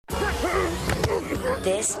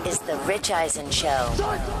This is the Rich Eisen Show.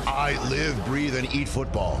 I live, breathe, and eat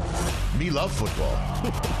football. Me love football.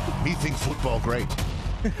 Me think football great.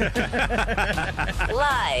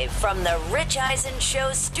 Live from the Rich Eisen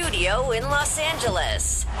Show studio in Los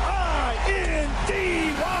Angeles. I-N-D-Y.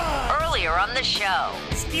 Earlier on the show,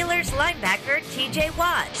 Steelers linebacker TJ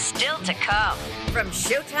Watt. Still to come. From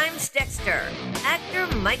Showtime's Dexter, actor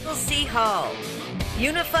Michael C. Hall.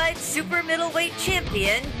 Unified super middleweight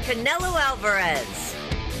champion Canelo Alvarez.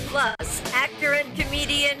 Plus, actor and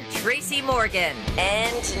comedian Tracy Morgan.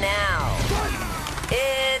 And now,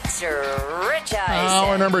 it's Rich Eisen.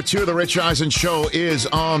 Hour number 2 of the Rich Eisen Show is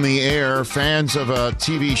on the air. Fans of a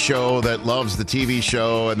TV show that loves the TV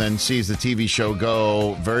show and then sees the TV show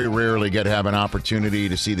go very rarely get to have an opportunity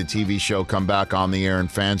to see the TV show come back on the air, and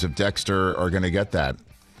fans of Dexter are going to get that.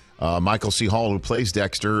 Michael C. Hall, who plays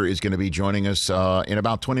Dexter, is going to be joining us in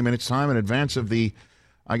about 20 minutes' time in advance of the,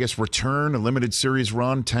 I guess, return, a limited series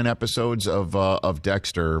run, 10 episodes of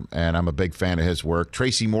Dexter, and I'm a big fan of his work.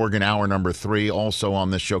 Tracy Morgan, hour number 3, also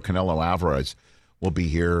on this show. Canelo Alvarez will be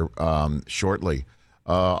here shortly.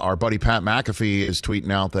 Our buddy Pat McAfee is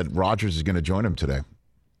tweeting out that Rodgers is going to join him today.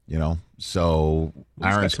 You know, so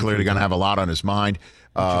Aaron's clearly going to have a lot on his mind.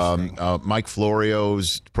 Mike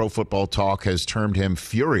Florio's Pro Football Talk has termed him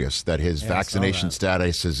furious that his vaccination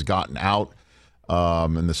status has gotten out.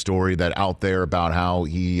 And the story that out there about how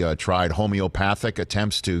he tried homeopathic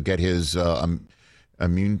attempts to get his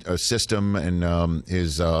immune system and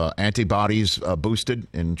his antibodies boosted,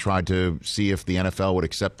 and tried to see if the NFL would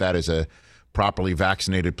accept that as a properly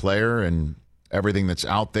vaccinated player, and everything that's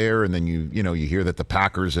out there. And then you hear that the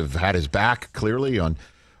Packers have had his back clearly on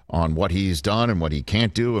what he's done and what he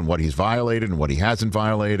can't do and what he's violated and what he hasn't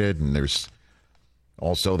violated. And there's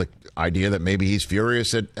also the idea that maybe he's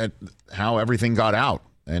furious at how everything got out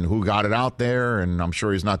and who got it out there. And I'm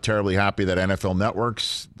sure he's not terribly happy that NFL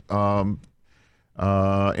Network's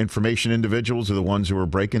information individuals are the ones who are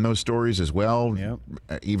breaking those stories as well. Yep.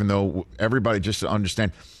 Even though everybody, just to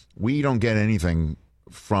understand, we don't get anything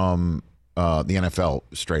from the NFL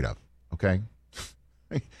straight up, okay?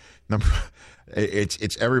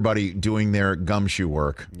 It's everybody doing their gumshoe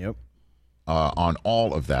work on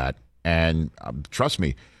all of that. And trust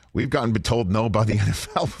me, we've been told no by the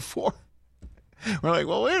NFL before. We're like,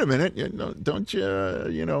 well, wait a minute. Don't you,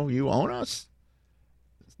 you own us?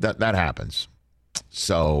 That happens.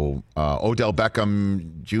 So Odell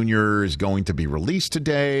Beckham Jr. is going to be released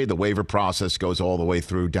today. The waiver process goes all the way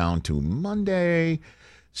through down to Monday.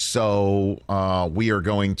 So we are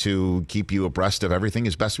going to keep you abreast of everything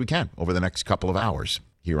as best we can over the next couple of hours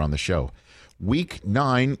here on the show. Week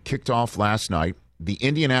 9 kicked off last night. The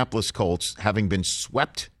Indianapolis Colts having been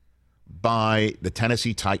swept by the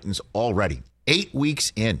Tennessee Titans already. 8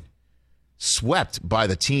 weeks in. Swept by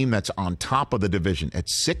the team that's on top of the division at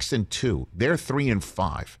 6-2. They're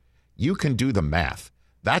 3-5. You can do the math.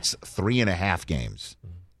 That's 3.5 games.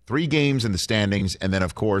 3 games in the standings, and then,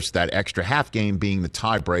 of course, that extra half game being the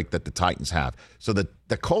tie break that the Titans have. So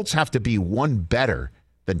the Colts have to be one better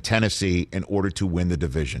than Tennessee in order to win the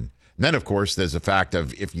division. And then, of course, there's the fact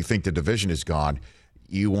of if you think the division is gone,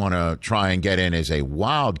 you want to try and get in as a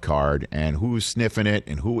wild card, and who's sniffing it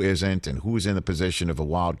and who isn't, and who's in the position of a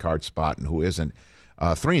wild card spot and who isn't.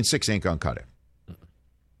 3-6 ain't going to cut it.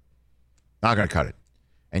 Not going to cut it.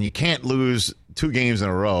 And you can't lose 2 games in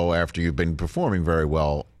a row after you've been performing very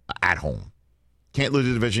well at home. Can't lose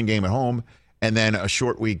a division game at home, and then a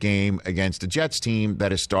short week game against a Jets team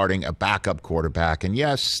that is starting a backup quarterback. And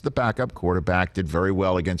yes, the backup quarterback did very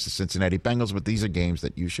well against the Cincinnati Bengals, but these are games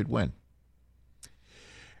that you should win.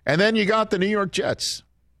 And then you got the New York Jets.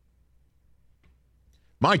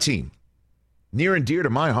 My team, near and dear to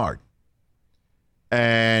my heart.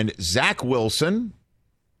 And Zach Wilson,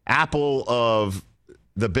 apple of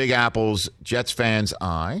the Big Apple's Jets fans'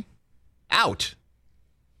 eye, out.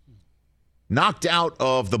 Knocked out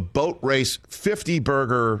of the boat race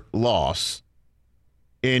 50-burger loss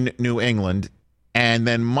in New England. And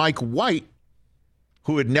then Mike White,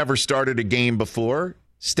 who had never started a game before,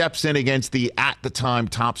 steps in against the, at the time,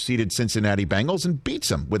 top-seeded Cincinnati Bengals and beats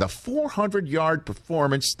them with a 400-yard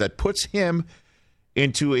performance that puts him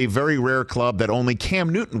into a very rare club that only Cam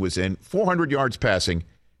Newton was in, 400 yards passing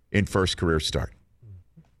in first career start.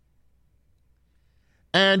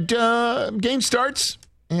 And game starts,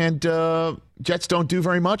 and Jets don't do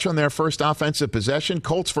very much on their first offensive possession.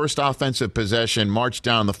 Colts' first offensive possession marched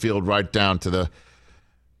down the field right down to the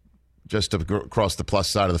just across the plus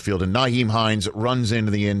side of the field, and Nyheim Hines runs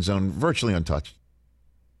into the end zone virtually untouched.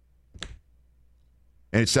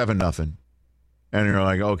 And it's 7-0. And you're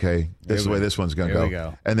like, okay, this is the way this one's going to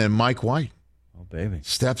go. And then Mike White Oh, baby.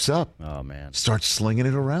 Steps up. Oh, man. Starts slinging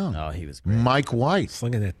it around. Oh, he was great. Mike White.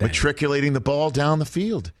 Slinging it down. Matriculating the ball down the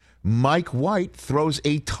field. Mike White throws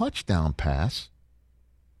a touchdown pass.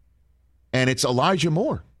 And it's Elijah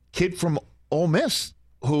Moore, kid from Ole Miss,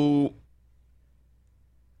 who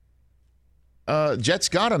Jets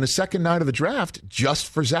got on the second night of the draft just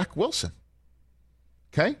for Zach Wilson.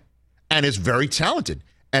 Okay? And is very talented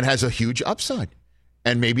and has a huge upside.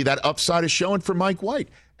 And maybe that upside is showing for Mike White.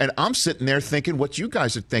 And I'm sitting there thinking what you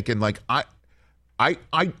guys are thinking, like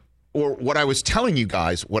or what I was telling you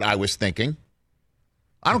guys, what I was thinking.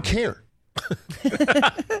 I don't care.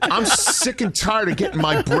 I'm sick and tired of getting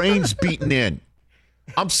my brains beaten in.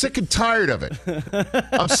 I'm sick and tired of it.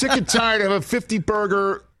 I'm sick and tired of a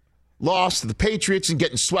 50-burger loss to the Patriots and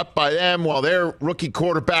getting swept by them while their rookie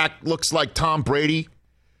quarterback looks like Tom Brady.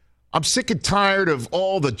 I'm sick and tired of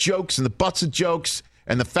all the jokes and the butts of jokes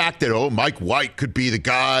and the fact that, Mike White could be the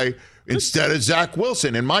guy instead of Zach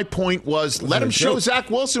Wilson. And my point was, let him show Zach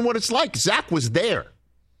Wilson what it's like. Zach was there.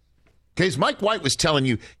 Okay, Mike White was telling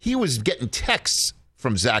you he was getting texts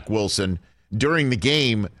from Zach Wilson during the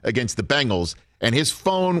game against the Bengals, and his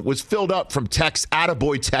phone was filled up from texts,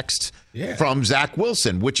 attaboy texts from Zach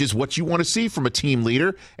Wilson, which is what you want to see from a team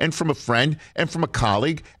leader and from a friend and from a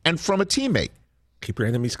colleague and from a teammate. Keep your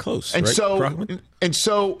enemies close. And right,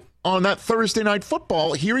 so on that Thursday Night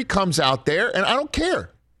Football, here he comes out there, and I don't care.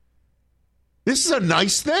 This is a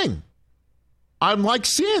nice thing. I'm like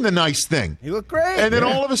seeing the nice thing. He looked great. And then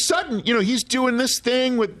all of a sudden, he's doing this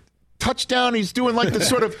thing with touchdown. He's doing like the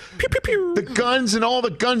sort of pew, pew, pew, the guns and all the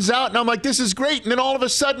guns out. And I'm like, this is great. And then all of a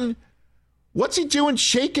sudden, what's he doing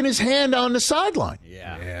shaking his hand on the sideline?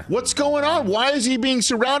 Yeah. What's going on? Why is he being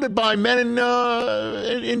surrounded by men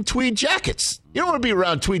in tweed jackets? You don't want to be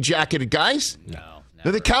around tweed jacketed guys. No.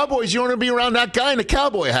 The Cowboys, you don't want to be around that guy in a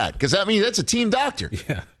cowboy hat because that means that's a team doctor.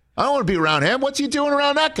 Yeah. I don't want to be around him. What's he doing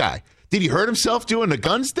around that guy? Did he hurt himself doing the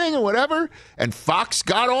guns thing or whatever? And Fox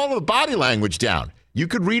got all of the body language down. You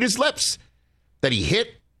could read his lips that he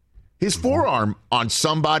hit his forearm on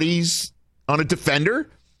a defender,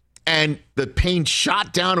 and the pain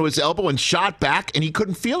shot down to his elbow and shot back, and he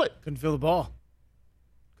couldn't feel it. Couldn't feel the ball.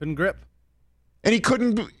 Couldn't grip. And he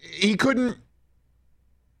couldn't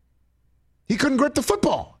grip the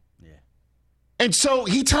football. Yeah. And so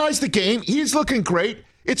he ties the game. He's looking great.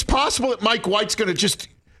 It's possible that Mike White's going to just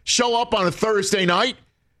show up on a Thursday night.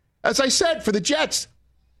 As I said, for the Jets,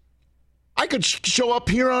 I could show up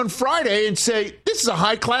here on Friday and say, this is a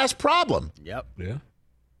high-class problem. Yep. Yeah.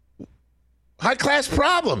 High-class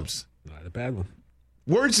problems. Not a bad one.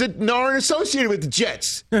 Words that aren't associated with the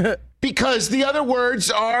Jets. Because the other words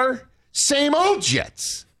are same old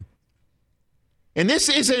Jets. And this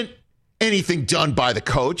isn't anything done by the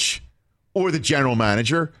coach or the general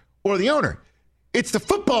manager or the owner. It's the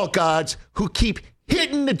football gods who keep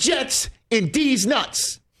hitting the Jets in D's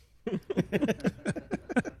nuts. The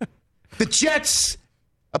Jets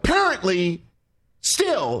apparently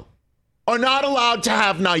still are not allowed to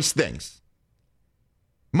have nice things.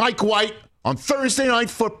 Mike White on Thursday Night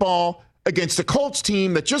Football against the Colts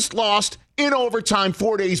team that just lost in overtime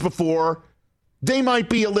 4 days before. They might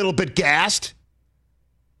be a little bit gassed.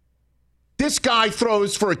 This guy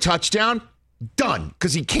throws for a touchdown. Done.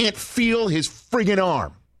 Because he can't feel his friggin'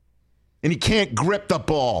 arm. And he can't grip the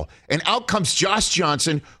ball. And out comes Josh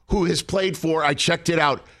Johnson, who has played for, I checked it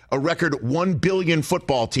out, a record 1 billion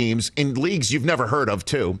football teams in leagues you've never heard of,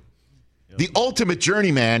 too. Yep. The ultimate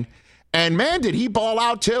journeyman. And, man, did he ball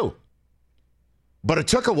out, too. But it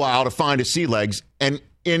took a while to find his sea legs. And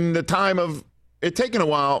in the time of it taking a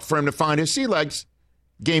while for him to find his sea legs,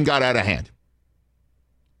 game got out of hand.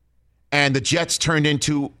 And the Jets turned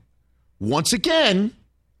into, once again,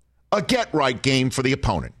 a get-right game for the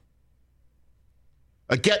opponent.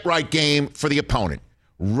 A get-right game for the opponent.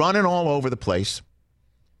 Running all over the place.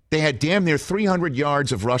 They had damn near 300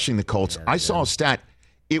 yards of rushing the Colts. I saw a stat.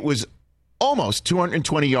 It was almost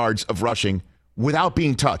 220 yards of rushing without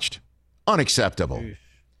being touched. Unacceptable.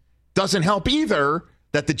 Doesn't help either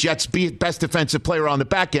that the Jets' best defensive player on the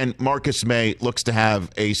back end, Marcus May, looks to have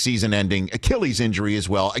a season-ending Achilles injury as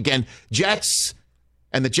well. Again, Jets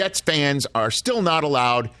and the Jets fans are still not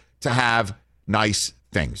allowed to have nice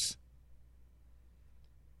things.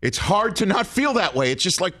 It's hard to not feel that way. It's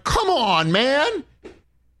just like, come on, man.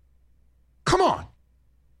 Come on.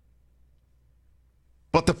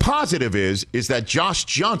 But the positive is that Josh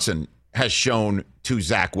Johnson has shown to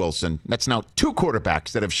Zach Wilson. That's now 2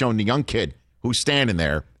 quarterbacks that have shown the young kid who's standing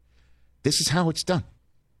there. This is how it's done.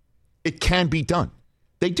 It can be done.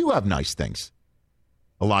 They do have nice things.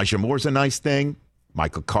 Elijah Moore's a nice thing.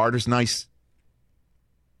 Michael Carter's nice.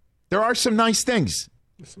 There are some nice things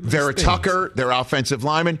Vera Tucker, their offensive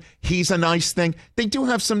lineman, he's a nice thing. They do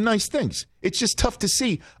have some nice things. It's just tough to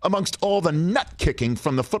see amongst all the nut kicking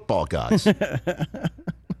from the football gods.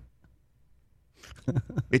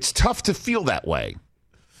 It's tough to feel that way.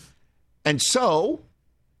 And so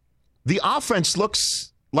the offense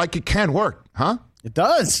looks like it can work, huh? It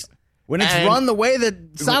does. When it's run the way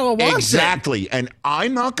that Saul wants Exactly. And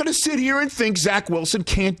I'm not going to sit here and think Zach Wilson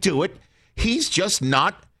can't do it. He's just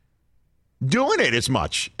not doing it as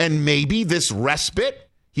much. And maybe this respite,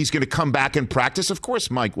 he's going to come back and practice. Of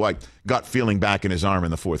course, Mike White got feeling back in his arm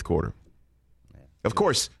in the fourth quarter. Of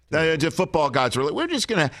course, the football gods were like, we're just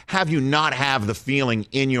going to have you not have the feeling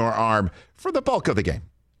in your arm for the bulk of the game.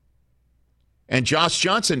 And Josh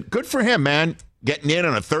Johnson, good for him, man. Getting in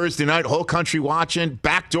on a Thursday night, whole country watching,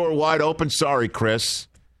 back door wide open. Sorry, Chris.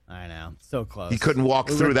 I know. So close. He couldn't walk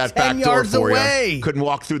through that back door for you. Couldn't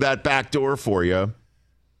walk through that back door for you.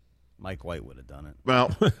 Mike White would have done it. Well,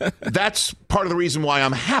 that's part of the reason why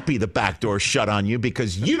I'm happy the back door's shut on you,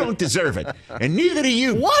 because you don't deserve it. And neither do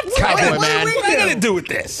you, cowboy man. What are we going to do with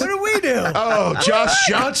this? What do we do? Oh, Josh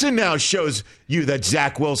Johnson now shows you that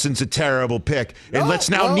Zach Wilson's a terrible pick. And let's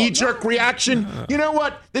now knee-jerk reaction. You know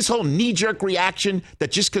what? This whole knee-jerk reaction that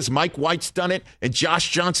just because Mike White's done it and Josh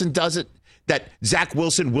Johnson does it, that Zach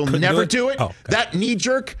Wilson will never do it. That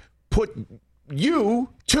knee-jerk put you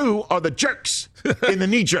two are the jerks in the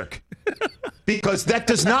knee-jerk. Because that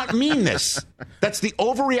does not mean this. That's the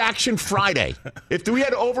overreaction Friday. If we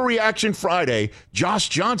had overreaction Friday, Josh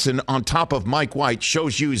Johnson on top of Mike White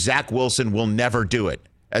shows you Zach Wilson will never do it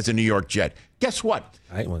as a New York Jet. Guess what?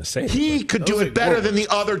 I didn't want to say he could do it better than the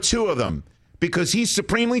other two of them because he's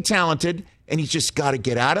supremely talented, and he's just got to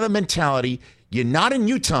get out of the mentality. You're not in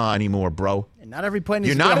Utah anymore, bro. And not every play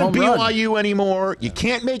needs You're to be a home not in run. BYU anymore. You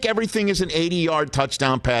can't make everything as an 80-yard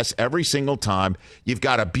touchdown pass every single time. You've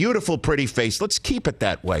got a beautiful, pretty face. Let's keep it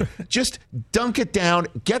that way. Just dunk it down.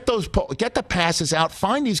 Get the passes out.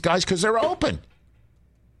 Find these guys because they're open.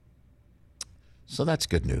 So that's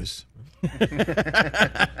good news.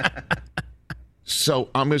 So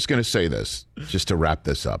I'm just going to say this, just to wrap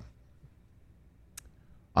this up.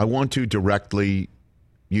 I want to directly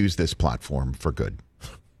use this platform for good.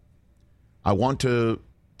 I want to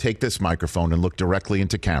take this microphone and look directly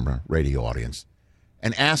into camera, radio audience,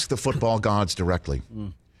 and ask the football gods directly.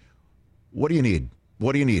 What do you need?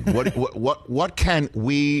 What do you need? What can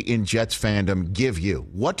we in Jets fandom give you?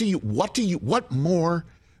 What more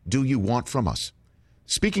do you want from us?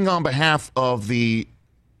 Speaking on behalf of the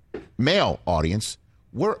male audience,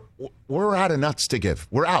 we're out of nuts to give.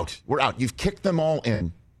 We're out. You've kicked them all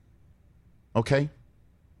in. Okay?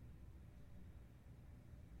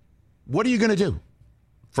 What are you going to do?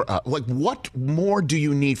 What more do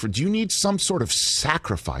you need? Do you need some sort of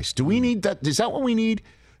sacrifice? Do we need that? Is that what we need?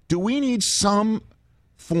 Do we need some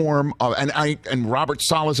form of, and Robert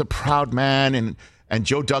Saul is a proud man, and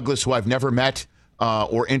Joe Douglas, who I've never met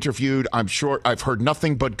or interviewed, I'm sure I've heard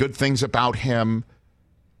nothing but good things about him.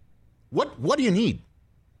 What do you need?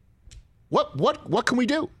 What can we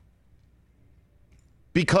do?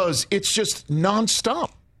 Because it's just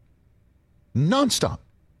nonstop. Nonstop.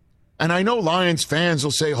 And I know Lions fans will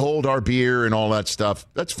say, hold our beer and all that stuff.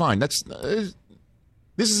 That's fine. This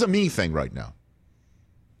is a me thing right now.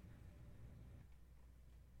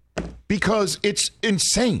 Because it's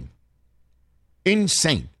insane.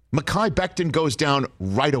 Insane. Mekhi Becton goes down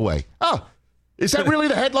right away. Oh, is that really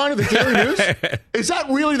the headline of the Daily News? Is that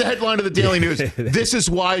really the headline of the Daily News? This is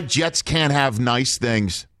why Jets can't have nice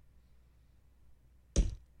things.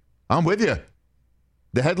 I'm with you.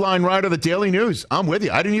 The headline right of the Daily News. I'm with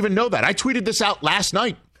you. I didn't even know that. I tweeted this out last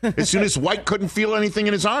night. As soon as White couldn't feel anything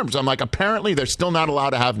in his arms. I'm like, apparently they're still not allowed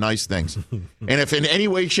to have nice things. And if in any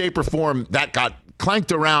way, shape, or form that got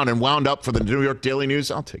clanked around and wound up for the New York Daily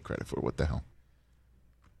News, I'll take credit for it. What the hell?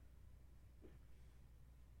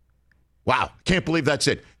 Wow. Can't believe that's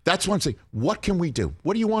it. That's one thing. What can we do?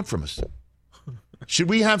 What do you want from us? Should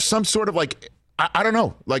we have some sort of I don't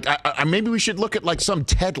know. Maybe we should look at some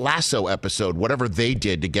Ted Lasso episode, whatever they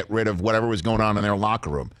did to get rid of whatever was going on in their locker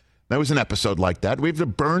room. There was an episode like that. We have to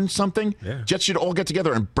burn something. Yeah. Jets should all get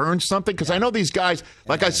together and burn something because I know these guys,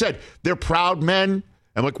 like I said, they're proud men.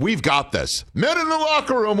 And we've got this. Men in the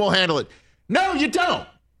locker room will handle it. No, you don't.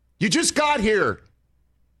 You just got here,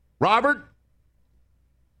 Robert.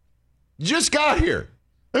 You just got here.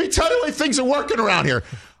 Let me tell you the way things are working around here.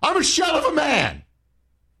 I'm a shell of a man.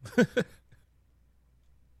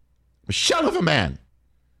 A shell of a man.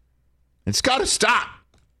 It's got to stop.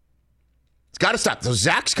 It's got to stop. So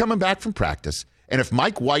Zach's coming back from practice, and if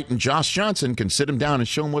Mike White and Josh Johnson can sit him down and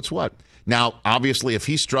show him what's what. Now, obviously, if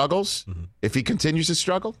he struggles, if he continues to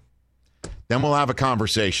struggle, then we'll have a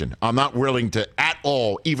conversation. I'm not willing to at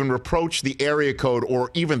all even reproach the area code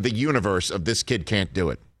or even the universe of this kid can't do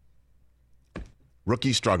it.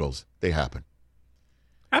 Rookie struggles, they happen.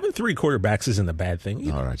 Having 3 quarterbacks isn't a bad thing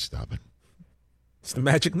either. All right, stop it. It's the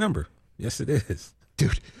magic number. Yes, it is.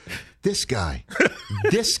 Dude, this guy,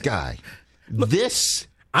 Look,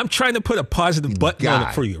 I'm trying to put a positive button on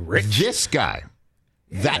it for you, Rich. This guy,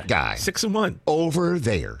 that guy. 6-1. Over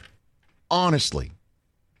there. Honestly.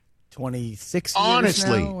 26 years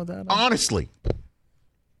now? Honestly.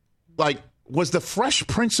 Like, was the Fresh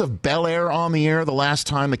Prince of Bel-Air on the air the last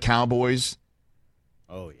time the Cowboys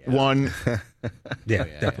won?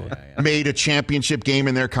 Definitely. Made a championship game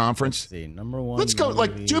in their conference? Let's see, number 1. Let's go.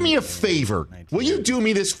 Like, do me a favor. Will you do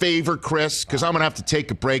me this favor, Chris? Because I'm going to have to take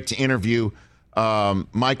a break to interview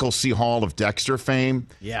Michael C. Hall of Dexter fame.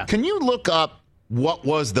 Yeah. Can you look up what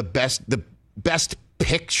was the best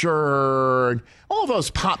picture, all those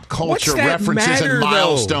pop culture references and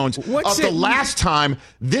milestones of the last time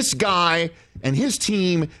this guy and his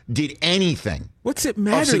team did anything? What's it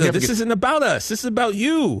matter, though? This isn't about us. This is about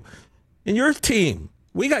you and your team.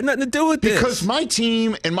 We got nothing to do with this. Because my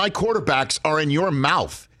team and my quarterbacks are in your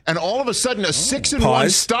mouth. And all of a sudden, a 6-1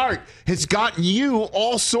 start has gotten you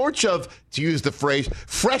all sorts of, to use the phrase,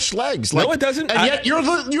 fresh legs. No, it doesn't. And yet you're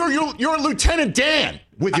Lieutenant Dan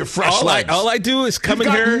with your fresh legs. All I do is come You've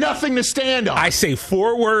in got here. Nothing to stand on. I say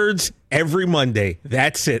 4 words every Monday.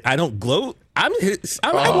 That's it. I don't gloat. I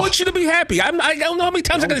want you to be happy. I don't know how many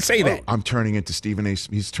times I'm going to say that. I'm turning into Stephen A.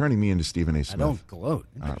 He's turning me into Stephen A. Smith. I don't gloat.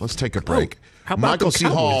 All right, let's take a break. How about Michael C.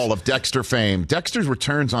 Cowboys? Hall of Dexter fame. Dexter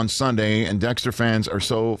returns on Sunday, and Dexter fans are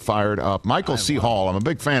so fired up. Michael C. Hall, I'm a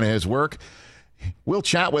big fan of his work. We'll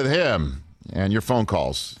chat with him, and your phone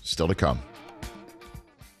calls still to come.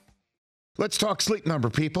 Let's talk Sleep Number,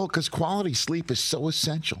 people, because quality sleep is so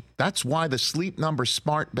essential. That's why the Sleep Number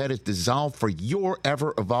smart bed is designed for your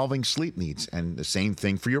ever-evolving sleep needs, and the same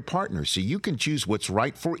thing for your partner, so you can choose what's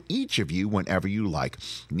right for each of you whenever you like.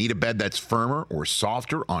 Need a bed that's firmer or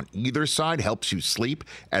softer on either side, helps you sleep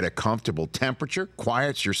at a comfortable temperature,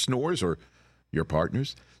 quiets your snores or your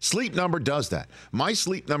partner's? Sleep Number does that. My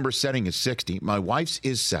Sleep Number setting is 60. My wife's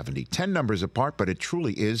is 70. 10 numbers apart, but it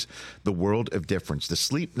truly is the world of difference. The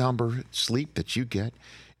Sleep Number sleep that you get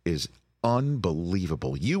is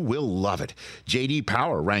unbelievable. You will love it. J.D.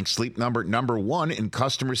 Power ranks Sleep Number number 1 in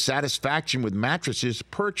customer satisfaction with mattresses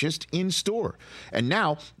purchased in store. And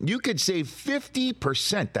now you could save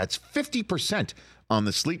 50%. That's 50% on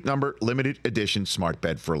the Sleep Number limited edition smart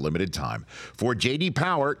bed for a limited time. For J.D.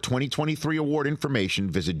 Power 2023 award information,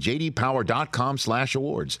 visit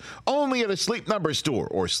jdpower.com/awards. Only at a Sleep Number store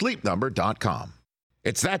or sleepnumber.com.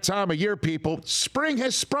 It's that time of year, people. Spring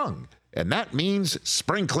has sprung, and that means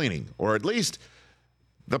spring cleaning, or at least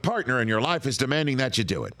the partner in your life is demanding that you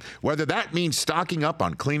do it. Whether that means stocking up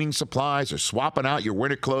on cleaning supplies or swapping out your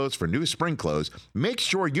winter clothes for new spring clothes, make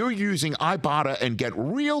sure you're using Ibotta and get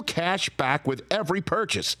real cash back with every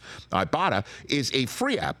purchase. Ibotta is a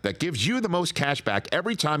free app that gives you the most cash back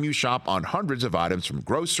every time you shop on hundreds of items, from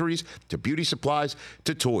groceries to beauty supplies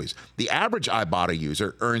to toys. The average Ibotta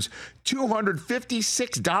user earns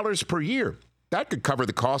 $256 per year. That could cover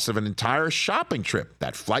the cost of an entire shopping trip,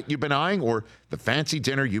 that flight you've been eyeing, or the fancy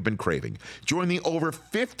dinner you've been craving. Join the over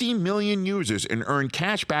 50 million users and earn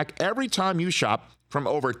cash back every time you shop from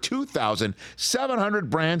over 2,700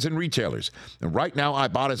 brands and retailers. And right now,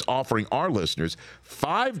 Ibotta is offering our listeners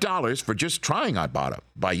 $5 for just trying Ibotta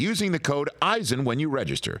by using the code EISEN when you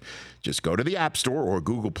register. Just go to the App Store or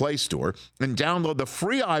Google Play Store and download the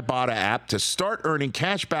free Ibotta app to start earning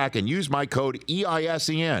cash back and use my code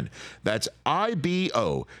EISEN. That's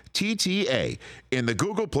IBOTTA in the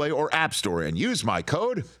Google Play or App Store and use my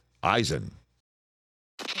code EISEN.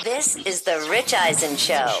 This is the Rich Eisen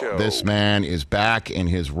Show. This man is back in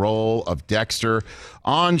his role of Dexter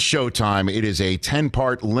on Showtime. It is a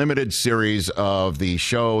 10-part limited series of the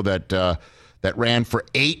show that ran for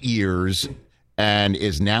 8 years and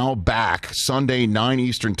is now back Sunday, 9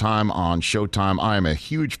 Eastern time on Showtime. I am a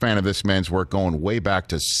huge fan of this man's work, going way back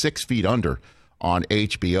to 6 Feet Under on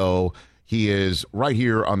HBO. He is right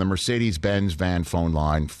here on the Mercedes-Benz van phone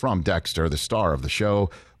line from Dexter, the star of the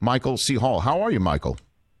show, Michael C. Hall. How are you, Michael?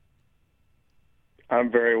 I'm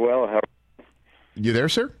very well. How? You there,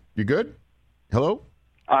 sir? You good? Hello?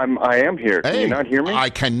 I am here. Can you not hear me? I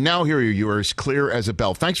can now hear you. You are as clear as a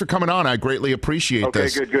bell. Thanks for coming on. I greatly appreciate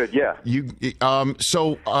this. Okay, good. Yeah.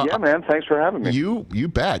 Yeah, man. Thanks for having me. You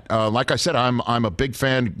bet. Like I said, I'm a big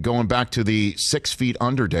fan going back to the 6 Feet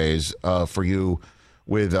Under days for you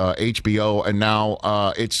with HBO, and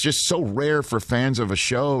now it's just so rare for fans of a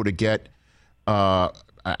show to get.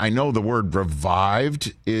 I know the word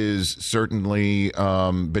revived is certainly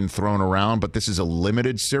been thrown around, but this is a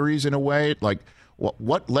limited series in a way. Like,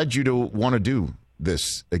 what led you to want to do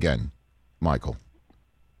this again, Michael?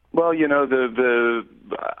 Well,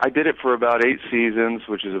 I did it for about 8 seasons,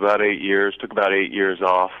 which is about 8 years. Took about 8 years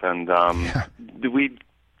off, and we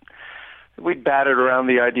batted around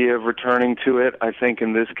the idea of returning to it. I think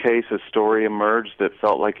in this case, a story emerged that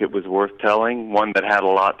felt like it was worth telling, one that had a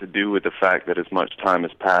lot to do with the fact that as much time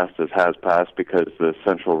has passed as has passed, because the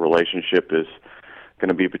central relationship is going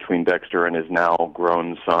to be between Dexter and his now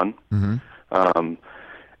grown son. Mm-hmm.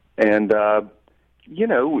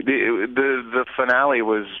 The finale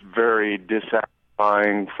was very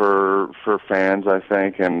dissatisfying for fans, I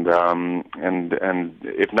think, and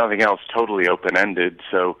if nothing else, totally open-ended.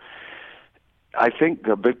 So I think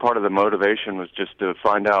a big part of the motivation was just to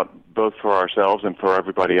find out, both for ourselves and for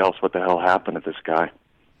everybody else, what the hell happened to this guy.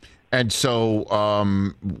 And so,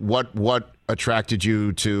 what attracted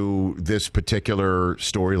you to this particular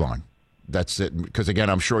storyline? That's it. Because again,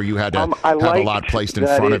 I'm sure you had to have a lot placed in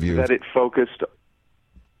front of you. That it focused.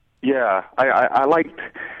 Yeah, I liked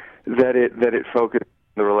that it focused on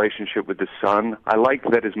the relationship with the son. I liked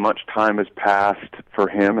that as much time has passed for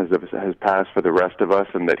him as has passed for the rest of us,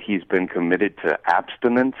 and that he's been committed to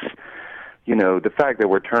abstinence. The fact that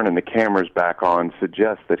we're turning the cameras back on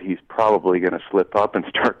suggests that he's probably going to slip up and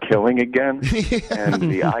start killing again.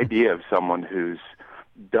 And the idea of someone who's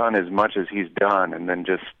done as much as he's done and then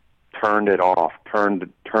just turned it off, turned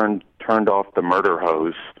off the murder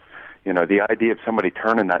hose. The idea of somebody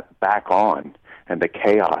turning that back on and the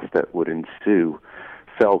chaos that would ensue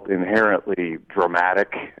felt inherently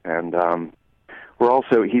dramatic. And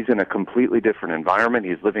he's in a completely different environment.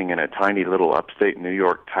 He's living in a tiny little upstate New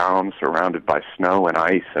York town surrounded by snow and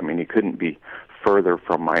ice. I mean, he couldn't be further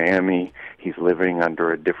from Miami. He's living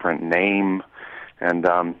under a different name. And,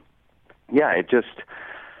 it just,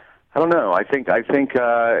 I don't know. I think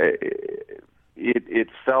it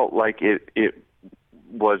felt like it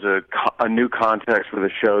was a new context for the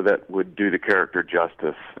show that would do the character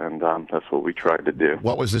justice, and that's what we tried to do.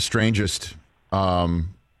 What was the strangest,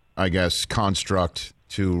 construct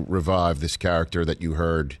to revive this character that you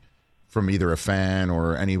heard from either a fan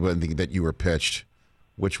or anybody that you were pitched?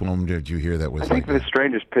 Which one did you hear that was? I think the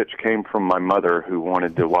strangest pitch came from my mother, who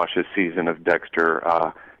wanted to watch a season of Dexter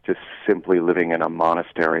just simply living in a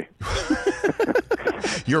monastery.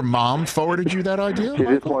 Your mom forwarded you that idea? She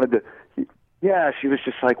just wanted to. Yeah, she was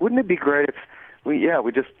just like, wouldn't it be great if we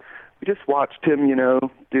just watched him,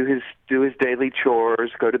 do his daily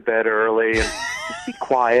chores, go to bed early, and just be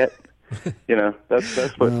quiet. That's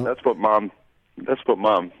what mom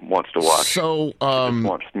wants to watch. So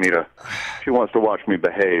she wants to watch me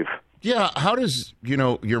behave. Yeah, how does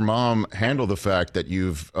your mom handle the fact that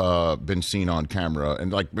you've been seen on camera?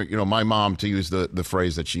 And my mom, to use the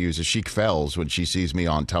phrase that she uses, she fells when she sees me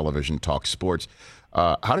on television talk sports.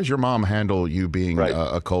 How does your mom handle you being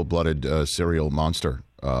a cold-blooded serial monster,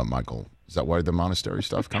 Michael? Is that why the monastery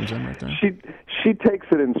stuff comes in right there? She takes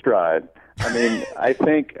it in stride. I mean, I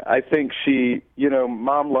think she,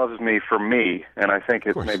 Mom loves me for me, and I think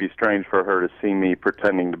it's maybe strange for her to see me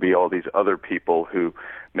pretending to be all these other people who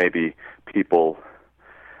maybe people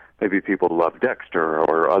love Dexter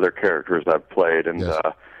or other characters I've played, and yes.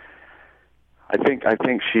 I think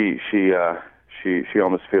she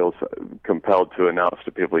almost feels compelled to announce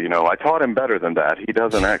to people, I taught him better than that. He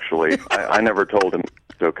doesn't actually. I never told him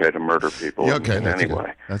it's okay to murder people in any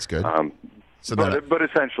way. That's good. But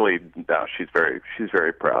essentially, no, she's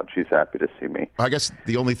very proud. She's happy to see me. I guess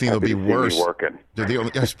the only thing that'll be worse.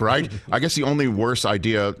 Yes, right. I guess the only worse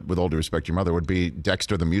idea, with all due respect to your mother, would be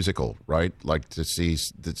Dexter the musical, right? Like to see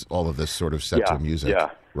all of this sort of set to music,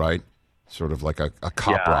 right? Sort of like a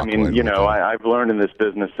cop rock. I mean, I've learned in this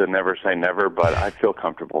business to never say never, but I feel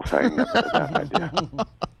comfortable saying never to that idea.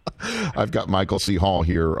 I've got Michael C. Hall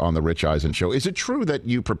here on the Rich Eisen Show. Is it true that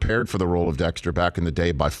you prepared for the role of Dexter back in the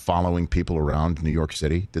day by following people around New York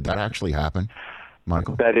City? Did that actually happen,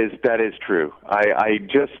 Michael? That is true. I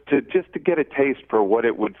just to get a taste for what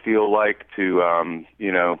it would feel like to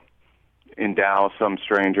endow some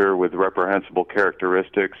stranger with reprehensible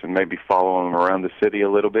characteristics and maybe follow him around the city a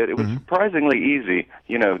little bit. It was surprisingly easy.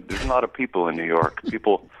 There's a lot of people in New York.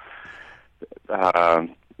 People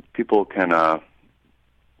can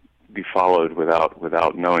be followed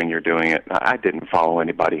without knowing you're doing it. I didn't follow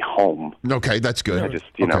anybody home. Okay, that's good. I just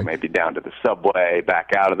maybe down to the subway,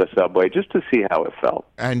 back out of the subway, just to see how it felt.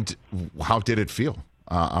 And how did it feel?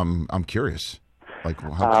 I'm curious.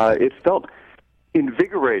 It felt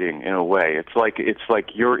invigorating in a way. It's like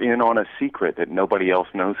you're in on a secret that nobody else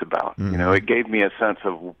knows about. Mm-hmm. You know, it gave me a sense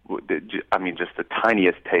of, just the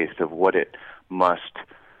tiniest taste of what it must,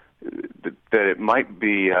 that it might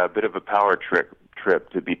be a bit of a power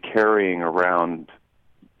trip to be carrying around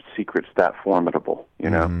secrets that formidable, you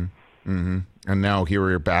know? Mm-hmm. Mm-hmm. And now here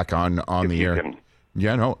we're back on the air.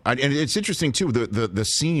 Yeah, no, and it's interesting too. The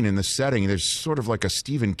scene and the setting. There's sort of like a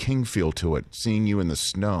Stephen King feel to it. Seeing you in the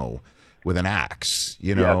snow with an axe,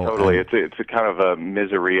 you know. Yeah, totally. It's a kind of a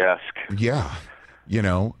Misery-esque. Yeah, you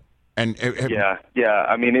know, and yeah.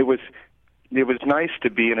 I mean, it was nice to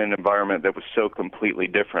be in an environment that was so completely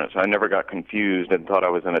different. So I never got confused and thought I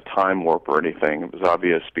was in a time warp or anything. It was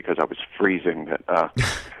obvious because I was freezing that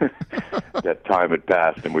that time had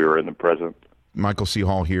passed and we were in the present. Michael C.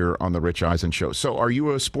 Hall here on the Rich Eisen Show. So are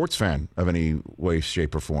you a sports fan of any way,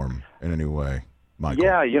 shape, or form in any way, Michael?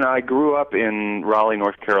 Yeah, I grew up in Raleigh,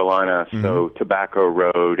 North Carolina, so Tobacco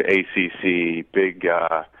Road, ACC, big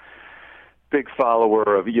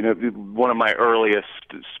follower of, one of my earliest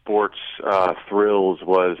sports thrills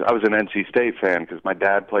was I was an NC State fan because my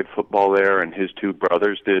dad played football there and his two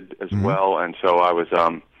brothers did as well. And so I was,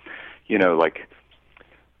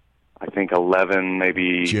 I think 11,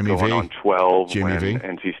 maybe Jimmy going V. on 12 Jimmy when V.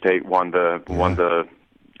 NC State won the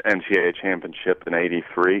NCAA championship in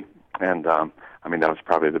 '83, and that was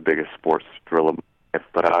probably the biggest sports thrill of my life.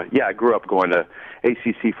 But I grew up going to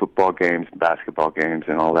ACC football games, basketball games,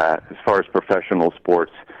 and all that. As far as professional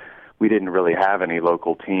sports, we didn't really have any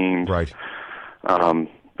local teams. Right.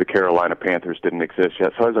 The Carolina Panthers didn't exist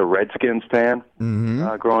yet, so I was a Redskins fan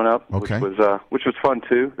growing up, okay. which was fun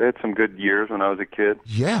too. They had some good years when I was a kid.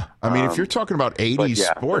 Yeah, I mean, if you're talking about '80s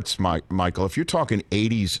sports, Michael, if you're talking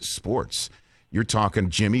 '80s sports, you're talking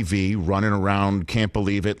Jimmy V running around, can't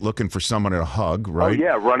believe it, looking for someone to hug, right? Oh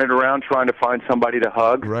yeah, running around trying to find somebody to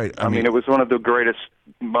hug. Right. I mean, it was one of the greatest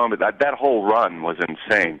moments. That whole run was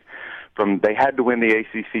insane. They had to win the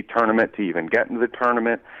ACC tournament to even get into the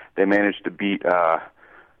tournament. They managed to beat.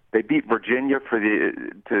 They beat Virginia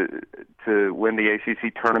to win the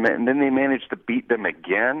ACC tournament, and then they managed to beat them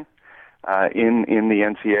again in the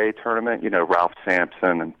NCAA tournament. Ralph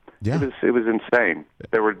Sampson, and it was insane.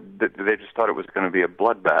 They just thought it was going to be a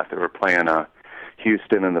bloodbath. They were playing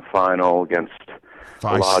Houston in the final against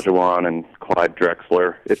Olajuwon and Clyde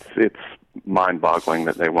Drexler. It's mind-boggling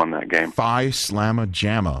that they won that game. Phi Slamma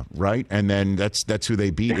Jamma, right? And then that's who they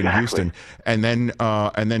beat in Houston. And then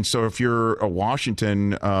so if you're a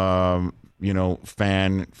Washington fan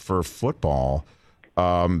for football,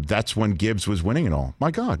 that's when Gibbs was winning it all.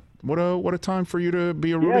 My God, what a time for you to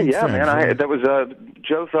be a rooting fan. Yeah, man. That was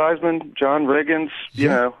Joe Theismann, John Riggins.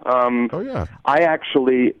 I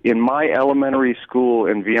actually, in my elementary school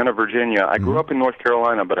in Vienna, Virginia, I grew up in North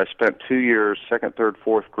Carolina, but I spent 2 years, second, third,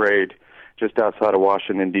 fourth grade, just outside of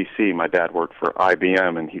Washington, D.C. My dad worked for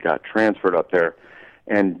IBM, and he got transferred up there.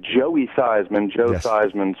 And Joey Theismann,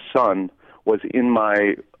 Theismann's son, was in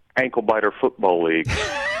my ankle biter football league.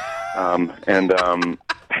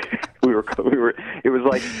 We were. It was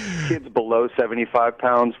like kids below 75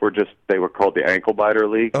 pounds they were called the ankle biter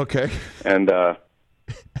league. Okay. And so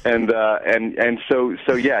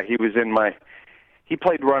he was in my. He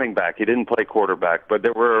played running back. He didn't play quarterback, but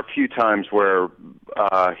there were a few times where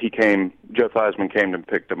Joe Theismann came and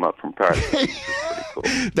picked him up from practice. Which was pretty cool.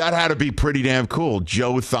 That had to be pretty damn cool.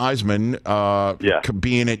 Joe Theismann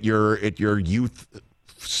being at your youth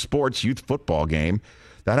football game.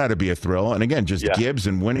 That had to be a thrill. And again, just Gibbs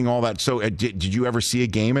and winning all that. So did you ever see a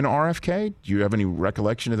game in RFK? Do you have any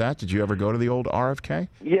recollection of that? Did you ever go to the old RFK?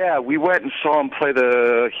 Yeah, we went and saw him play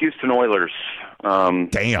the Houston Oilers.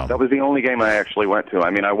 Damn. That was the only game I actually went to.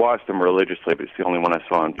 I mean, I watched them religiously, but it's the only one I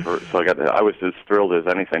saw. So I was as thrilled as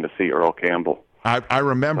anything to see Earl Campbell. I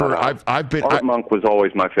remember. I've been. Art Monk was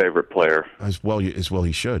always my favorite player. As well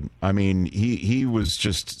he should. I mean, he was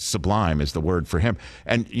just sublime is the word for him.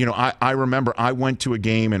 And I remember I went to a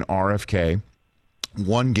game in RFK,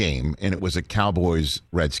 one game, and it was a Cowboys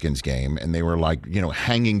Redskins game, and they were like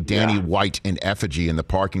hanging Danny White in effigy in the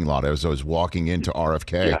parking lot as I was walking into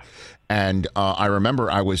RFK. Yeah. And I remember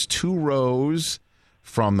I was 2 rows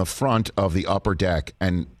from the front of the upper deck,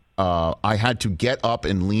 and I had to get up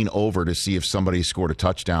and lean over to see if somebody scored a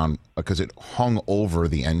touchdown because it hung over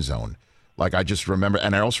the end zone. Like I just remember,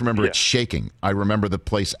 and I also remember it shaking. I remember the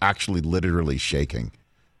place actually literally shaking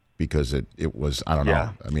because it was, I don't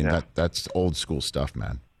know. I mean, that's old school stuff,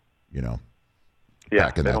 man. Yeah,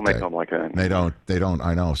 back in they don't that make day. them like that. They don't.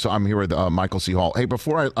 I know. So I'm here with Michael C. Hall. Hey,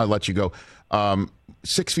 before I let you go,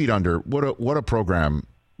 6 Feet Under, what a program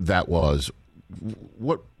that was.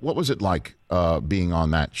 What was it like being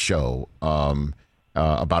on that show?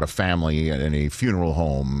 about a family in a funeral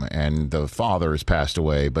home, and the father has passed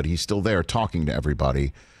away, but he's still there talking to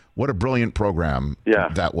everybody. What a brilliant program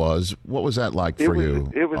that was. What was that like for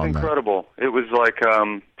you? It was incredible. It was like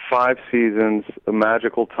 5 seasons, a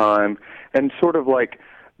magical time, and sort of like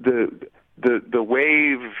the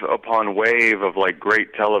wave upon wave of like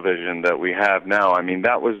great television that we have now. I mean,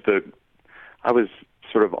 I was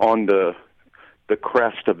sort of on the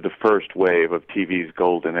crest of the first wave of TV's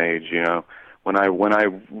golden age, you know. When I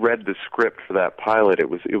read the script for that pilot, it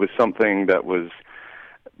was something that was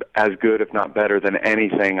as good, if not better, than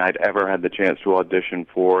anything I'd ever had the chance to audition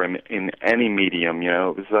for in any medium. You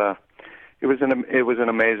know, it was an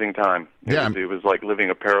amazing time. It was like living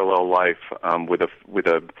a parallel life with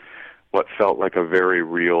a what felt like a very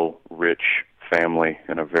real, rich family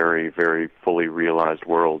in a very, very fully realized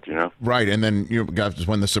world, you know? Right, and then you got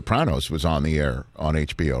when The Sopranos was on the air on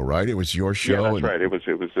HBO, right? It was your show. Yeah, that's right. It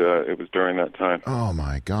was during that time. Oh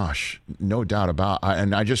my gosh, no doubt about.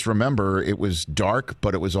 And I just remember it was dark,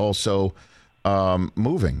 but it was also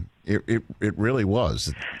moving. It really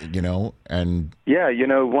was, you know, and yeah, you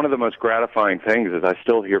know, one of the most gratifying things is I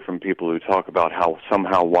still hear from people who talk about how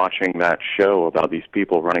somehow watching that show about these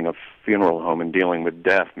people running a funeral home and dealing with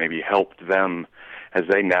death maybe helped them as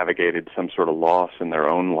they navigated some sort of loss in their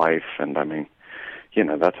own life. And I mean, you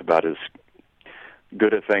know, that's about as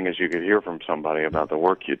good a thing as you could hear from somebody about the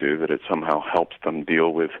work you do, that it somehow helps them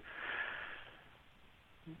deal with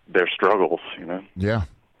their struggles, you know? Yeah.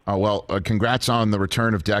 Well, congrats on the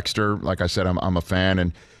return of Dexter. Like I said, I'm a fan,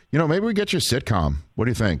 and you know, maybe we get you a sitcom. What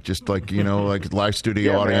do you think? Just like, you know, like live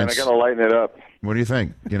studio audience. Man, I gotta lighten it up. What do you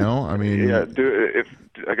think? You know, I mean, yeah,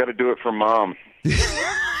 I got to do it for Mom.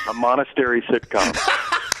 A monastery sitcom.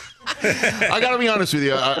 I got to be honest with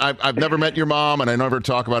you. I've never met your mom, and I never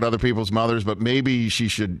talk about other people's mothers, but maybe she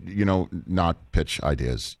should, you know, not pitch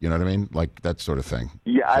ideas. You know what I mean? Like that sort of thing.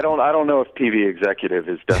 Yeah, I don't know if TV executive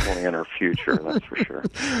is definitely in her future. That's for sure.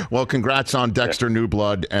 Well, congrats on Dexter New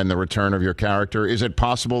Blood and the return of your character. Is it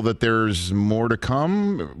possible that there's more to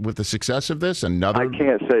come with the success of this? I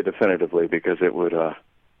can't say definitively because it would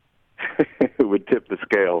it would tip the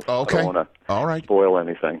scales. Okay. I don't want to spoil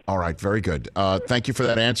anything. All right. Very good. Thank you for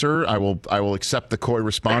that answer. I will accept the coy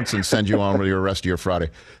response and send you on with your rest of your Friday.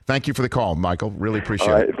 Thank you for the call, Michael. Really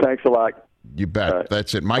appreciate it. Thanks a lot. You bet. Right.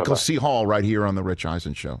 That's it. Michael Bye-bye. C. Hall right here on The Rich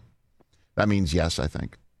Eisen Show. That means yes, I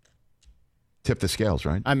think. Tip the scales,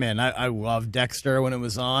 right? I mean, I loved Dexter when it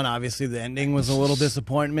was on. Obviously, the ending was a little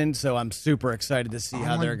disappointment, so I'm super excited to see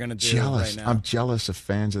how they're going to do it right now. I'm jealous of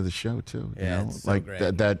fans of the show, too. Yeah, you know? it's so like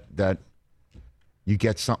great. that you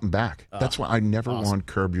get something back. That's why I never want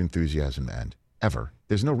Curb Your Enthusiasm to end, ever.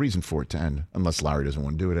 There's no reason for it to end unless Larry doesn't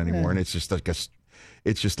want to do it anymore. And it's just like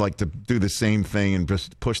to do the same thing and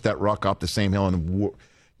just push that rock up the same hill, and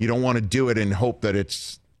you don't want to do it and hope that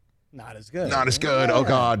it's not as good. Not as good. Oh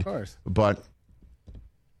God. Of course. But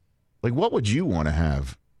like, what would you want to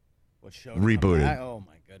have rebooted? Oh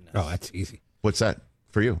my goodness. Oh, that's easy. What's that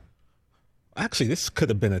for you? Actually, this could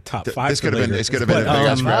have been a top 5. This could have been a big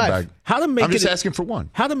ass grab bag. I'm just asking for one.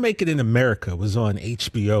 How to Make It in America was on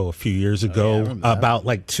HBO a few years ago about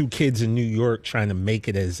like 2 kids in New York trying to make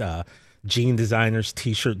it as jean designers,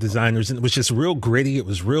 T-shirt designers, and it was just real gritty. It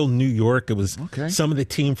was real New York. It was some of the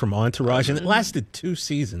team from Entourage, and it lasted 2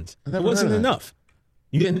 seasons. It wasn't enough.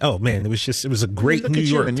 You didn't? Oh man, it was a great New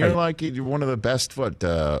York. And you're like one of the best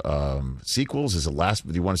sequels is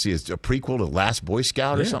do you want to see a prequel to Last Boy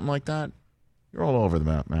Scout or something like that? You're all over the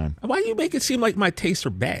map, man. Why do you make it seem like my tastes are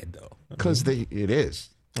bad though? Because it is.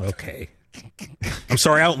 Okay. I'm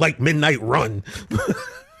sorry, I don't like Midnight Run.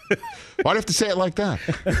 Why do you have to say it like that?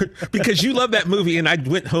 Because you love that movie, and I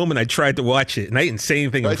went home and I tried to watch it, and I didn't say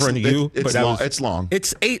anything in front of you. It's long.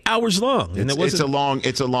 It's 8 hours long, and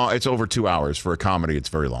it's over 2 hours for a comedy. It's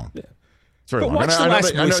very long. Yeah. It's very long. Watch the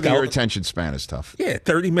Last Boy I know Scout. that your attention span is tough. Yeah,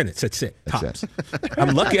 30 minutes. That's it. That's it.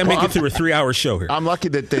 I'm lucky I make it through a 3-hour show here. I'm lucky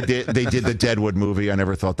that they did the Deadwood movie. I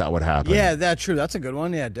never thought that would happen. Yeah, that's true. That's a good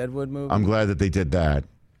one. Yeah, Deadwood movie. I'm glad that they did that.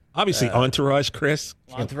 Obviously, Entourage, Chris.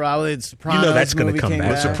 Entourage, the Sopranos. You know that's going to come back.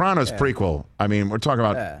 The Sopranos prequel. I mean, we're talking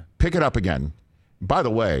about pick it up again. By the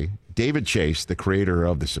way, David Chase, the creator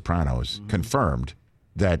of The Sopranos, confirmed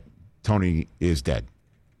that Tony is dead.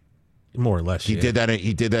 More or less. He did that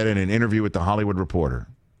in an interview with The Hollywood Reporter.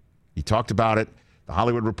 He talked about it. The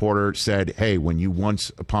Hollywood Reporter said, hey, when you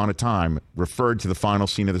once upon a time referred to the final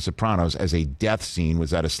scene of The Sopranos as a death scene, was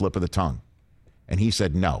that a slip of the tongue? And he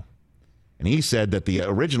said no. And he said that the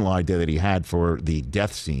original idea that he had for the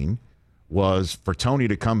death scene was for Tony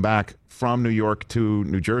to come back from New York to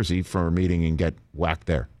New Jersey for a meeting and get whacked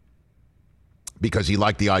there. because he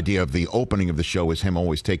liked the idea of the opening of the show was him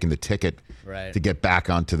always taking the ticket to get back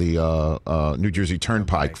onto the New Jersey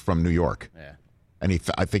Turnpike from New York. Yeah. And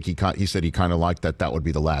I think he said he kind of liked that would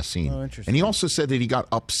be the last scene. Oh, interesting. And he also said that he got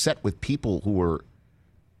upset with people who were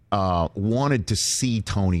wanted to see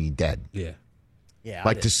Tony dead. Yeah. Yeah.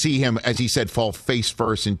 Like to see him, as he said, fall face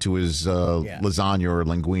first into his lasagna or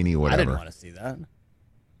linguine or whatever. I didn't want to see that.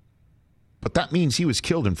 But that means he was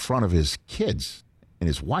killed in front of his kids and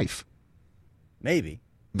his wife. Maybe.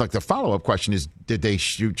 Like the follow-up question is, did they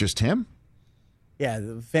shoot just him? Yeah,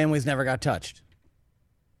 the families never got touched.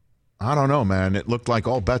 I don't know, man. It looked like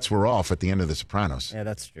all bets were off at the end of The Sopranos. Yeah,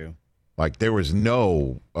 that's true. Like there was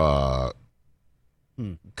no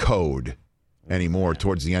code anymore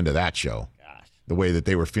towards the end of that show. Gosh. The way that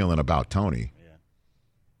they were feeling about Tony. Yeah.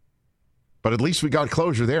 But at least we got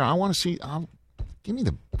closure there. I want to see. Come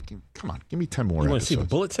on, give me 10 more. You want episodes. to see the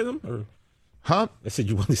bullets hit him? Or? Huh? I said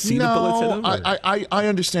you want to see the bullets hit him? I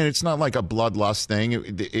understand it's not like a bloodlust thing.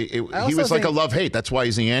 He was like a love-hate. That's why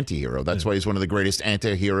he's the anti-hero. That's why he's one of the greatest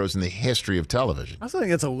anti-heroes in the history of television. I also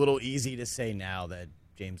think it's a little easy to say now that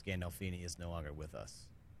James Gandolfini is no longer with us.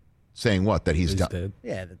 Saying what? That he's dead?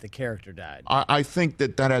 Yeah, that the character died. I think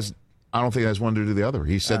that has... I don't think that has one to do with the other.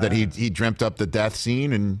 He said that he dreamt up the death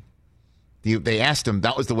scene, and they asked him.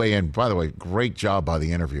 That was the way in. By the way, great job by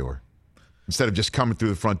the interviewer. Instead of just coming through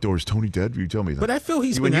the front door, is Tony dead? Will you tell me that? But I feel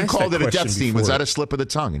he's when been you asked called that it a death scene. before. Was that a slip of the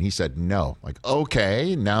tongue? And he said no. Like,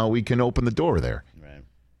 okay, now we can open the door there. Right.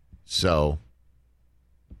 So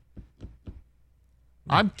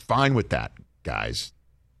I'm fine with that, guys.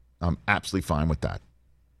 I'm absolutely fine with that.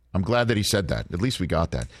 I'm glad that he said that. At least we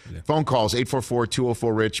got that. Yeah. Phone calls,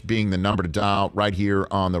 844-204-RICH being the number to dial right here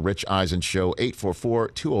on the Rich Eisen Show.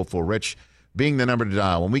 844-204-RICH being the number to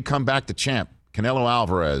dial. When we come back to Champ, Canelo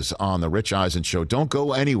Alvarez on the Rich Eisen Show. Don't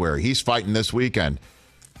go anywhere. He's fighting this weekend.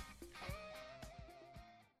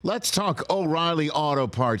 Let's talk O'Reilly Auto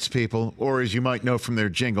Parts, people, or as you might know from their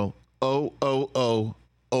jingle, O'Reilly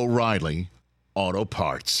Auto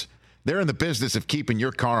Parts. They're in the business of keeping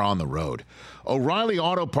your car on the road. O'Reilly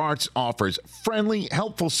Auto Parts offers friendly,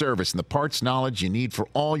 helpful service and the parts knowledge you need for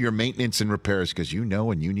all your maintenance and repairs, because you know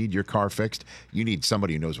when you need your car fixed, you need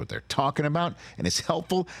somebody who knows what they're talking about and is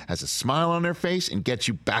helpful, has a smile on their face, and gets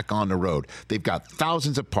you back on the road. They've got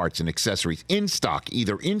thousands of parts and accessories in stock,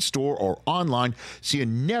 either in-store or online, so you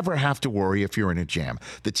never have to worry if you're in a jam.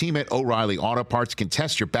 The team at O'Reilly Auto Parts can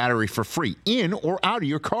test your battery for free in or out of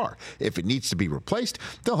your car. If it needs to be replaced,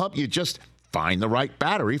 they'll help you just find the right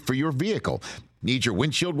battery for your vehicle. Need your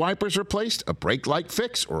windshield wipers replaced, a brake light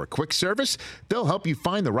fix, or a quick service? They'll help you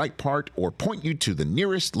find the right part or point you to the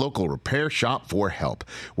nearest local repair shop for help.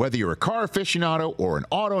 Whether you're a car aficionado or an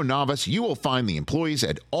auto novice, you will find the employees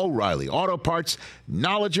at O'Reilly Auto Parts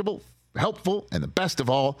knowledgeable, helpful, and the best of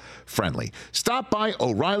all, friendly. Stop by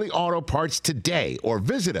O'Reilly Auto Parts today or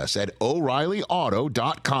visit us at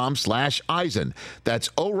O'ReillyAuto.com/Eisen. That's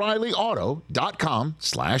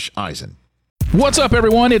O'ReillyAuto.com/Eisen. What's up,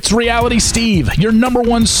 everyone? It's Reality Steve, your number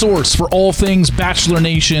one source for all things Bachelor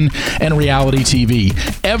Nation and reality TV.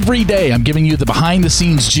 Every day, I'm giving you the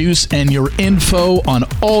behind-the-scenes juice and your info on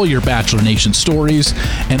all your Bachelor Nation stories,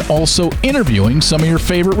 and also interviewing some of your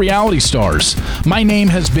favorite reality stars. My name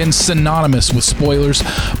has been synonymous with spoilers,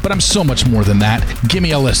 but I'm so much more than that. Give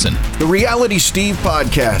me a listen. The Reality Steve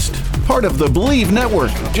Podcast, part of the Believe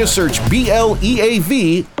Network. Just search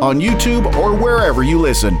BLEAV on YouTube or wherever you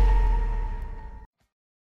listen.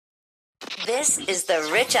 This is the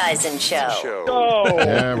Rich Eisen Show.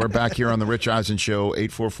 Yeah, we're back here on the Rich Eisen Show.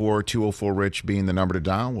 844-204-RICH being the number to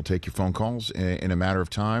dial. We'll take your phone calls in a matter of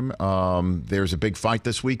time. There's a big fight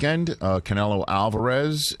this weekend. Canelo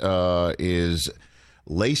Alvarez is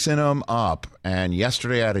lacing him up. And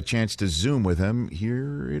yesterday I had a chance to Zoom with him.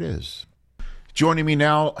 Here it is. Joining me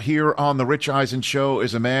now here on the Rich Eisen Show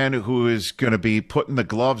is a man who is going to be putting the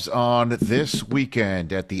gloves on this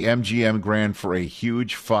weekend at the MGM Grand for a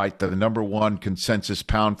huge fight. The number one consensus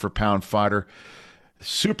pound-for-pound fighter,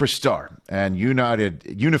 superstar, and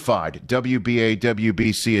unified WBA,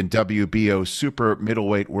 WBC, and WBO super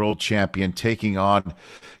middleweight world champion, taking on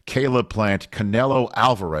Caleb Plant, Canelo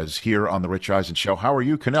Alvarez, here on the Rich Eisen Show. How are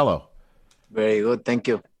you, Canelo? Very good, thank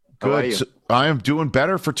you. Good. So I am doing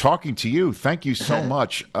better for talking to you. Thank you so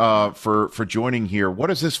much for joining here. What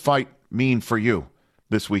does this fight mean for you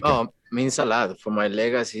this weekend? Oh, means a lot. For my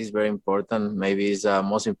legacy, it's very important. Maybe it's the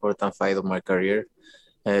most important fight of my career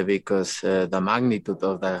because the magnitude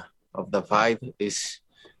of the fight is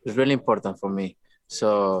really important for me.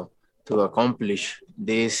 So to accomplish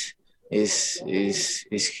this is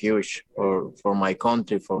huge for my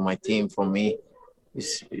country, for my team, for me.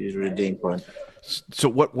 Is really important. So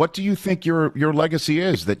what do you think your legacy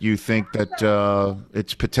is, that you think that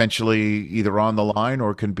it's potentially either on the line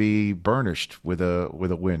or can be burnished with a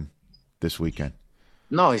win this weekend?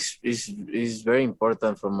 No, it's very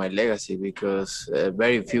important for my legacy because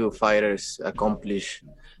very few fighters accomplish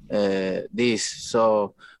this.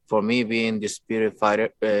 So for me, being the spirit fighter,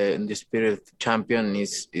 the spirit champion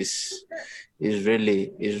is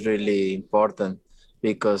really important,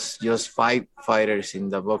 because just 5 fighters in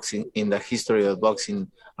the history of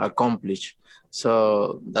boxing accomplished.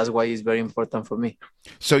 So that's why it's very important for me.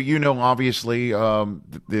 So obviously,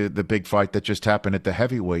 the big fight that just happened at the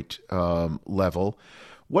heavyweight level.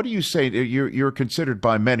 What do you say? You're considered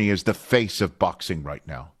by many as the face of boxing right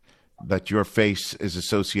now. That your face is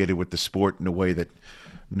associated with the sport in a way that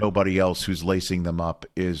nobody else who's lacing them up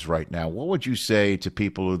is right now. What would you say to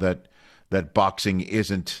people that boxing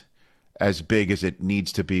isn't as big as it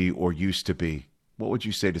needs to be or used to be? What would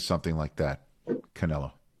you say to something like that,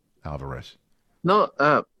 Canelo Alvarez? No,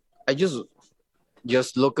 I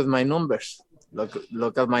just look at my numbers.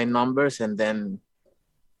 Look at my numbers, and then,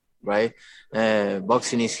 right?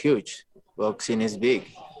 Boxing is huge. Boxing is big,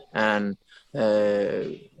 and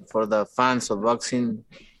for the fans of boxing,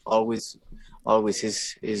 always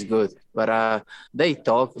is good. But they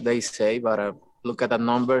talk, they say, but look at the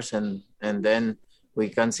numbers, and then we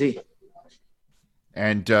can see.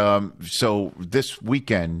 And so this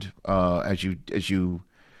weekend, as you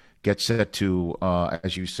get set to,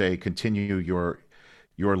 as you say, continue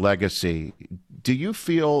your legacy, do you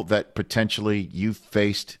feel that potentially you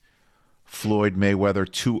faced Floyd Mayweather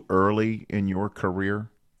too early in your career?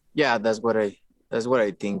 Yeah, that's what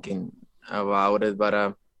I thinking about it.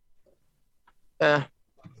 But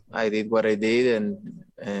I did what I did,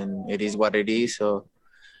 and it is what it is. So,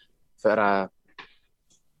 but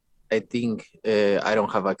I think I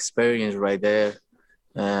don't have experience right there.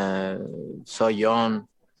 So young,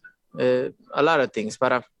 a lot of things,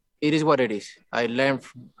 but it is what it is. I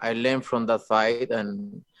learned from that fight,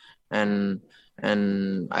 and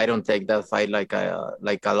I don't take that fight like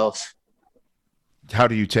a loss. How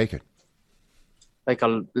do you take it? Like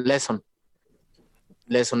a lesson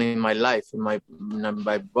in my life, in my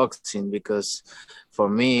boxing, because for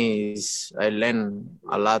me, I learned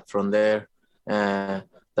a lot from there.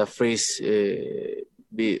 The first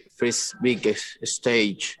biggest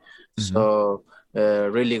stage. Mm-hmm. So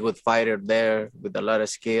really good fighter there with a lot of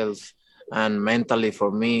skills, and mentally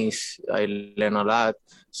for me, I learn a lot.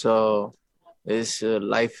 So this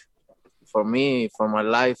life for me, for my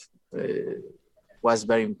life, was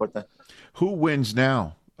very important. Who wins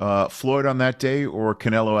now? Floyd on that day or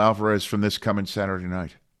Canelo Alvarez from this coming Saturday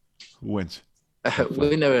night? Who wins?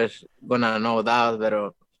 We never gonna know that,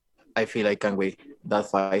 but I feel I can win that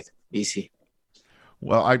fight easy.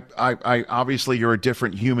 Well, I obviously you're a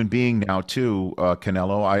different human being now too,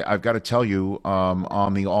 Canelo. I've got to tell you,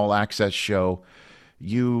 on the All Access show,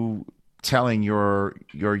 you telling your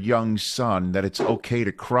young son that it's okay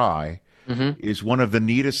to cry is one of the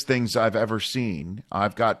neatest things I've ever seen.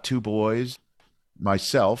 I've got 2 boys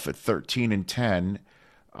myself at 13 and 10.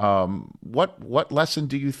 What lesson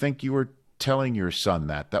do you think you were telling your son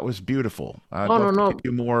that? That was beautiful. I'd love to give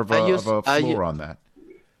you more of a floor on that.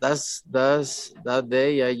 That's that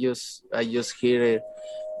day I just hear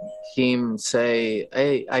him say,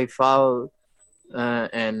 "Hey, I fall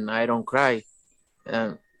and I don't cry."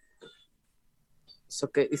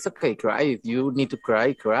 It's okay, cry. If you need to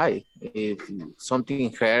cry, cry. If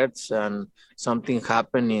something hurts and something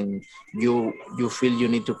happening, you feel you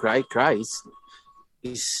need to cry, cry.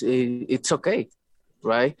 It's okay,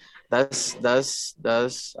 right? That's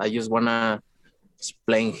I just wanna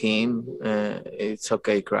explain him. It's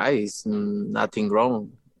okay, cry. It's nothing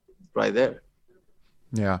wrong, right there.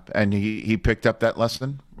 Yeah, and he picked up that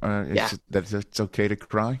lesson. That it's okay to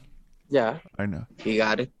cry. Yeah, I know. He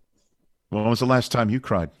got it. When was the last time you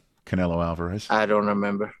cried, Canelo Alvarez? I don't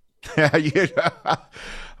remember.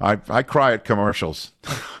 I cry at commercials.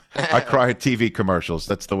 I cry at TV commercials.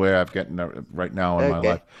 That's the way I've gotten right now in my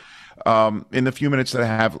life. In the few minutes that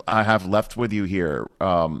I have left with you here,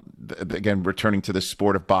 again, returning to the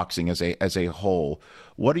sport of boxing as a whole,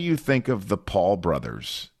 what do you think of the Paul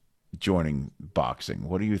brothers joining boxing?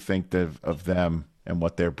 What do you think of them and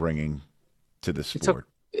what they're bringing to the sport?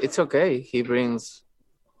 It's okay.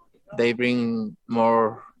 They bring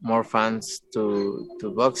more fans to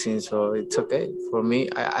boxing, so it's okay for me.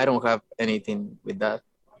 I don't have anything with that.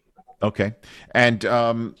 Okay, and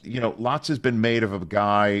lots has been made of a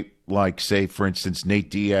guy like, say, for instance, Nate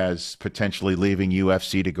Diaz potentially leaving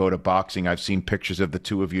UFC to go to boxing. I've seen pictures of the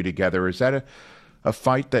 2 of you together. Is that a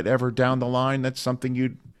fight that ever down the line that's something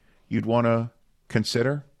you'd want to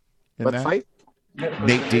consider? What fight?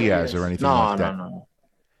 Nate Diaz or anything like that? No.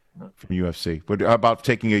 From UFC. But how about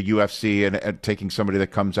taking a UFC and taking somebody that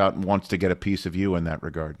comes out and wants to get a piece of you in that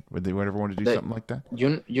regard? Would they ever want to do something like that?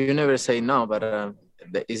 You never say no, but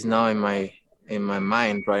it's now in my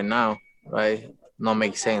mind right now, right? Not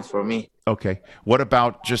make sense for me. Okay. What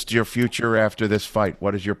about just your future after this fight?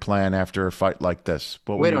 What is your plan after a fight like this?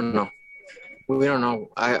 We don't know. We don't know.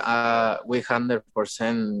 We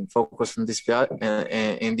 100% focus on this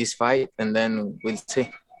fight, and then we'll see.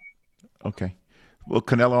 Okay. Well,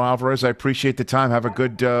 Canelo Alvarez, I appreciate the time. Have a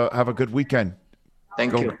good weekend.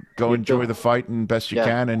 Thank you. Go enjoy the fight and best you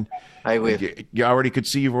can. And I will. You already could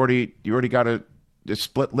see you already got a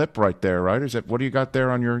split lip right there, right? What do you got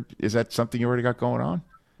there on your? Is that something you already got going on?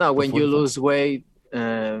 No, when you lose weight,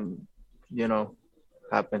 happens.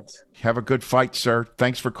 Have a good fight, sir.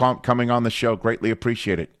 Thanks for coming on the show. Greatly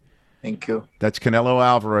appreciate it. Thank you. That's Canelo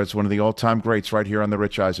Alvarez, one of the all-time greats, right here on the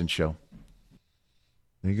Rich Eisen Show.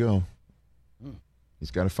 There you go. He's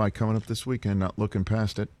got a fight coming up this weekend, not looking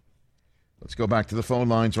past it. Let's go back to the phone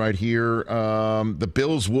lines right here. The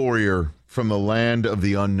Bills Warrior from the land of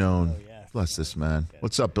the unknown. Oh, yes. Bless this man. Yes.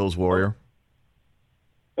 What's up, Bills Warrior?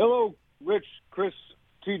 Hello, Rich, Chris,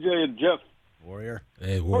 TJ, and Jeff. Warrior.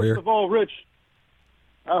 Hey, Warrior. First of all, Rich,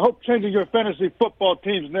 I hope changing your fantasy football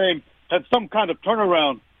team's name had some kind of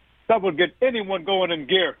turnaround. That would get anyone going in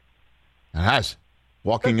gear. It has.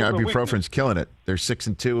 Walking ibuprofen's killing it. They're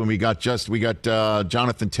 6-2, and we got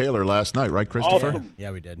Jonathan Taylor last night, right, Christopher? Awesome. Yeah,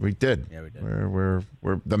 we did. We did. Yeah, we did. We're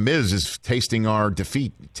the Miz is tasting our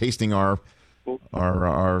defeat, tasting our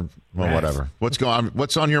whatever. What's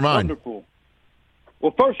on your mind? Wonderful.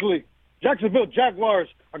 Well, firstly, Jacksonville Jaguars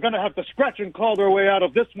are going to have to scratch and claw their way out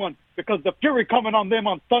of this one because the fury coming on them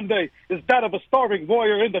on Sunday is that of a starving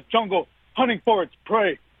warrior in the jungle hunting for its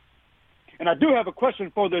prey. And I do have a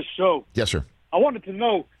question for this show. Yes, sir. I wanted to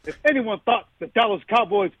know if anyone thought the Dallas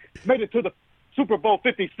Cowboys made it to the Super Bowl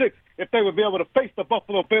 56, if they would be able to face the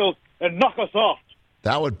Buffalo Bills and knock us off.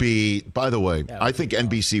 That would be, by the way, I think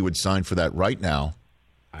NBC would sign for that right now.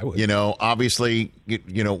 I would. Obviously,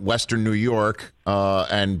 Western New York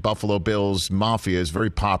and Buffalo Bills Mafia is very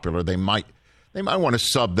popular. They might want to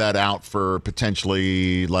sub that out for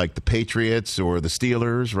potentially like the Patriots or the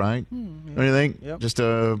Steelers, right? What do you think? Yep. Just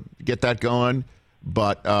to get that going.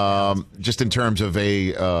 But just in terms of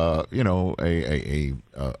a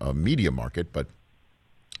media market. But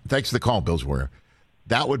thanks for the call, Bills Warrior.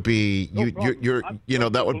 That would be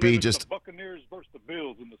that would be just the Buccaneers versus the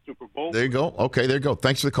Bills in the Super Bowl. There you go. Okay, there you go.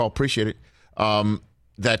 Thanks for the call. Appreciate it.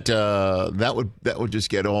 That would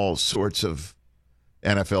just get all sorts of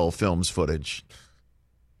NFL films footage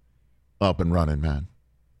up and running, man.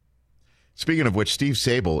 Speaking of which, Steve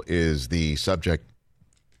Sable is the subject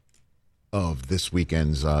of this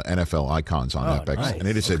weekend's NFL Icons on FX, nice. and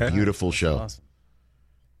it is a beautiful show. Awesome.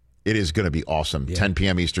 It is going to be awesome. Yeah. 10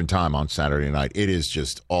 p.m. Eastern time on Saturday night. It is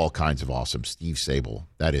just all kinds of awesome. Steve Sable,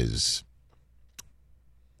 that is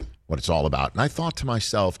what it's all about. And I thought to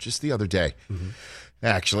myself just the other day,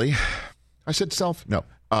 actually, I said self, no.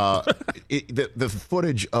 The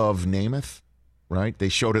footage of Namath, right? They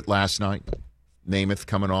showed it last night. Namath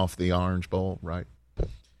coming off the Orange Bowl, right?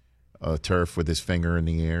 Turf with his finger in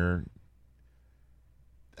the air.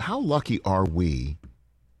 How lucky are we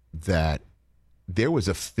that there was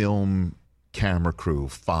a film camera crew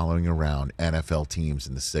following around NFL teams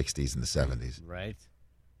in the 60s and the 70s? Right.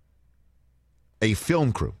 A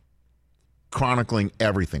film crew chronicling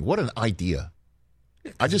everything. What an idea.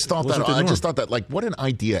 I just thought that, like, what an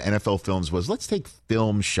idea NFL Films was. Let's take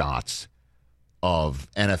film shots of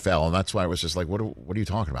NFL. And that's why I was just like, what are you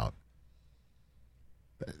talking about?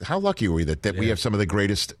 How lucky are we that we have some of the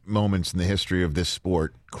greatest moments in the history of this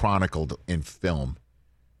sport chronicled in film?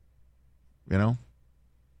 I'm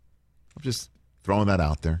just throwing that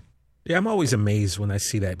out there. Yeah, I'm always amazed when I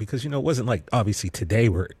see that because, it wasn't like obviously today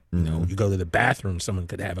where, you go to the bathroom, someone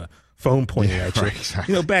could have a phone pointed at you. Right,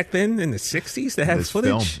 exactly. Back then in the 60s, they had This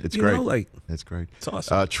footage. film, it's great. It's great. It's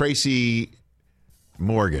awesome. Tracy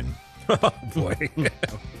Morgan. Oh, boy.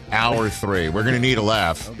 Hour 3. We're going to need a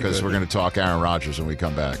laugh because we're going to talk Aaron Rodgers when we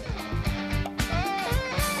come back.